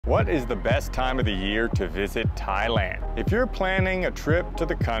What is the best time of the year to visit Thailand? If you're planning a trip to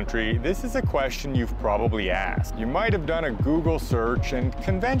the country, this is a question you've probably asked. You might have done a Google search, and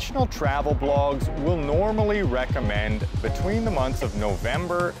conventional travel blogs will normally recommend between the months of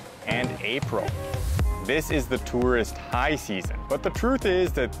November and April. This is the tourist high season, but the truth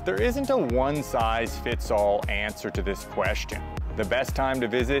is that there isn't a one-size-fits-all answer to this question. The best time to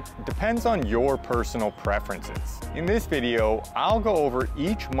visit depends on your personal preferences. In this video, I'll go over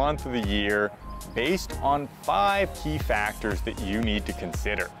each month of the year based on 5 key factors that you need to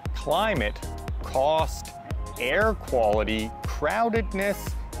consider: climate, cost, air quality,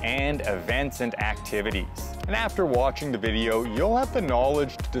 crowdedness, and events and activities. And after watching the video, you'll have the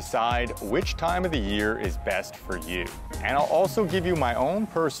knowledge to decide which time of the year is best for you. And I'll also give you my own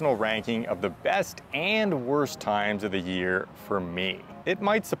personal ranking of the best and worst times of the year for me. It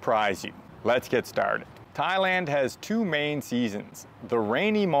might surprise you. Let's get started. Thailand has 2 main seasons, the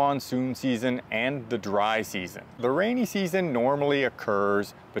rainy monsoon season and the dry season. The rainy season normally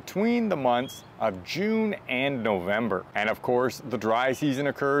occurs between the months of June and November. And of course, the dry season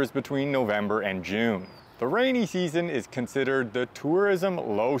occurs between November and June. The rainy season is considered the tourism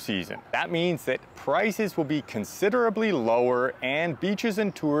low season. That means that prices will be considerably lower and beaches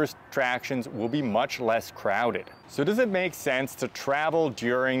and tourist attractions will be much less crowded. So does it make sense to travel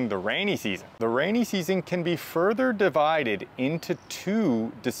during the rainy season? The rainy season can be further divided into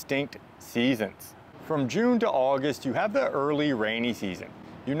 2 distinct seasons. From June to August, you have the early rainy season.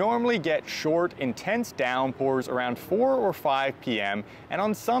 You normally get short, intense downpours around 4 or 5 p.m. and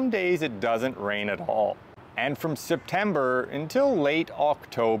on some days it doesn't rain at all. And from September until late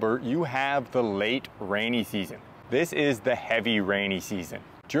October, you have the late rainy season. This is the heavy rainy season.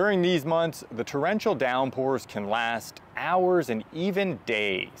 During these months, the torrential downpours can last hours and even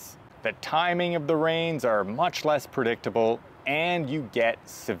days. The timing of the rains are much less predictable, and you get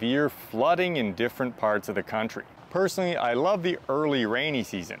severe flooding in different parts of the country. Personally, I love the early rainy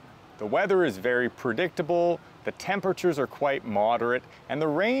season. The weather is very predictable, the temperatures are quite moderate, and the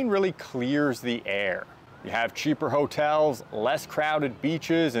rain really clears the air. You have cheaper hotels, less crowded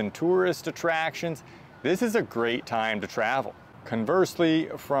beaches, and tourist attractions. This is a great time to travel. Conversely,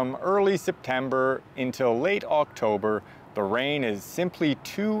 from early September until late October, the rain is simply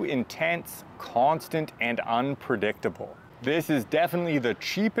too intense, constant, and unpredictable. This is definitely the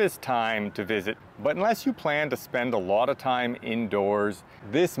cheapest time to visit, but unless you plan to spend a lot of time indoors,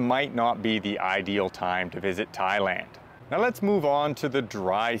 this might not be the ideal time to visit Thailand. Now let's move on to the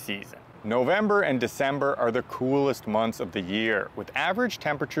dry season. November and December are the coolest months of the year, with average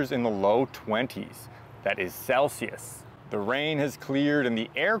temperatures in the low 20s, that is Celsius. The rain has cleared and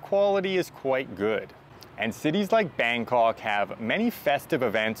the air quality is quite good. And cities like Bangkok have many festive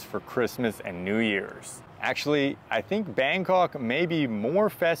events for Christmas and New Year's. Actually, I think Bangkok may be more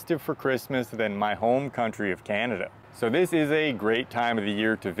festive for Christmas than my home country of Canada. So this is a great time of the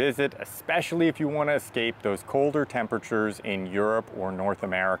year to visit, especially if you want to escape those colder temperatures in Europe or North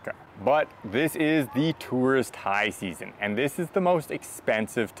America. But this is the tourist high season, and this is the most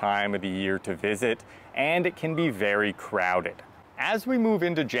expensive time of the year to visit, and it can be very crowded. As we move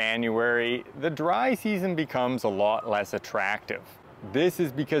into January, the dry season becomes a lot less attractive. This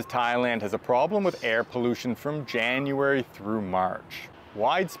is because Thailand has a problem with air pollution from January through March.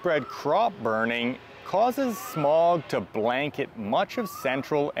 Widespread crop burning causes smog to blanket much of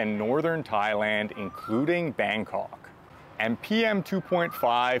central and northern Thailand, including Bangkok. And PM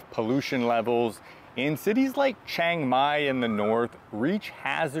 2.5 pollution levels in cities like Chiang Mai in the north reach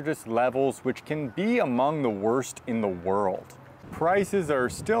hazardous levels which can be among the worst in the world. Prices are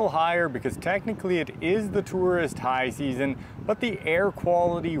still higher because technically it is the tourist high season, but the air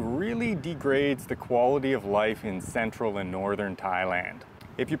quality really degrades the quality of life in central and northern Thailand.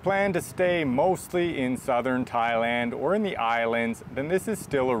 If you plan to stay mostly in southern Thailand or in the islands, then this is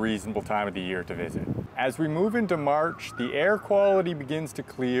still a reasonable time of the year to visit. As we move into March, the air quality begins to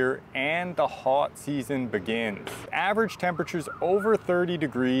clear and the hot season begins. Average temperatures over 30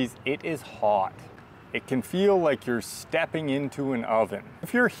 degrees, it is hot. It can feel like you're stepping into an oven.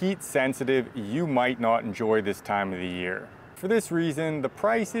 If you're heat sensitive, you might not enjoy this time of the year. For this reason, the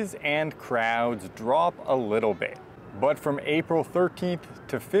prices and crowds drop a little bit. But from April 13th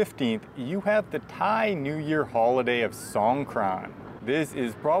to 15th, you have the Thai New Year holiday of Songkran. This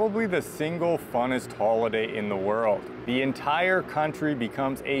is probably the single funnest holiday in the world. The entire country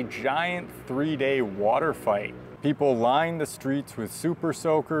becomes a giant 3-day water fight. People line the streets with super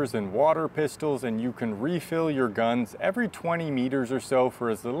soakers and water pistols, and you can refill your guns every 20 meters or so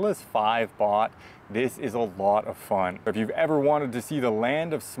for as little as 5 baht. This is a lot of fun. If you've ever wanted to see the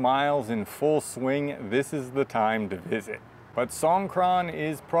land of smiles in full swing, this is the time to visit. But Songkran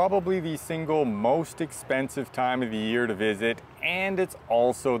is probably the single most expensive time of the year to visit, and it's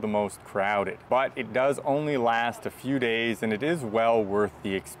also the most crowded. But it does only last a few days, and it is well worth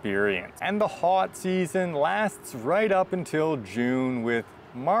the experience. And the hot season lasts right up until June, with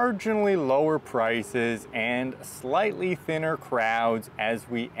marginally lower prices and slightly thinner crowds as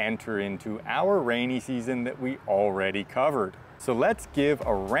we enter into our rainy season that we already covered. So let's give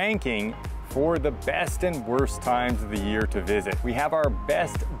a ranking for the best and worst times of the year to visit. We have our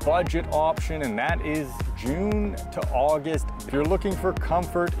best budget option, and that is June to August. If you're looking for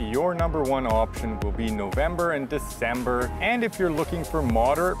comfort, your #1 option will be November and December. And if you're looking for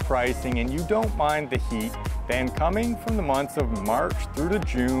moderate pricing and you don't mind the heat, then coming from the months of March through to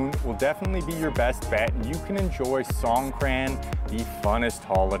June will definitely be your best bet, and you can enjoy Songkran, the funnest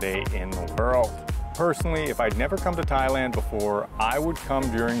holiday in the world. Personally, if I'd never come to Thailand before, I would come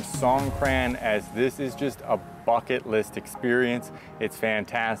during Songkran, as this is just a bucket list experience. It's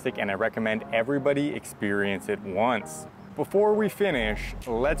fantastic, and I recommend everybody experience it once. Before we finish,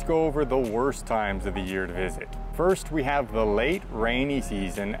 let's go over the worst times of the year to visit. First, we have the late rainy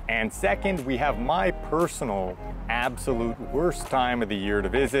season, and second, we have my personal absolute worst time of the year to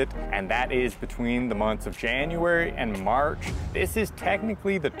visit, and that is between the months of January and March. This is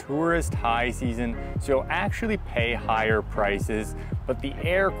technically the tourist high season, so you'll actually pay higher prices, but the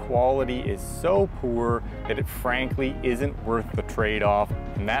air quality is so poor that it frankly isn't worth the trade-off,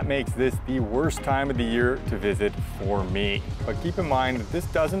 and that makes this the worst time of the year to visit for me. But keep in mind that this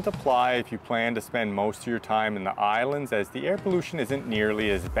doesn't apply if you plan to spend most of your time in the islands, as the air pollution isn't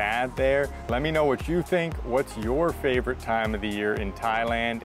nearly as bad there. Let me know what you think. What's your favorite time of the year in Thailand?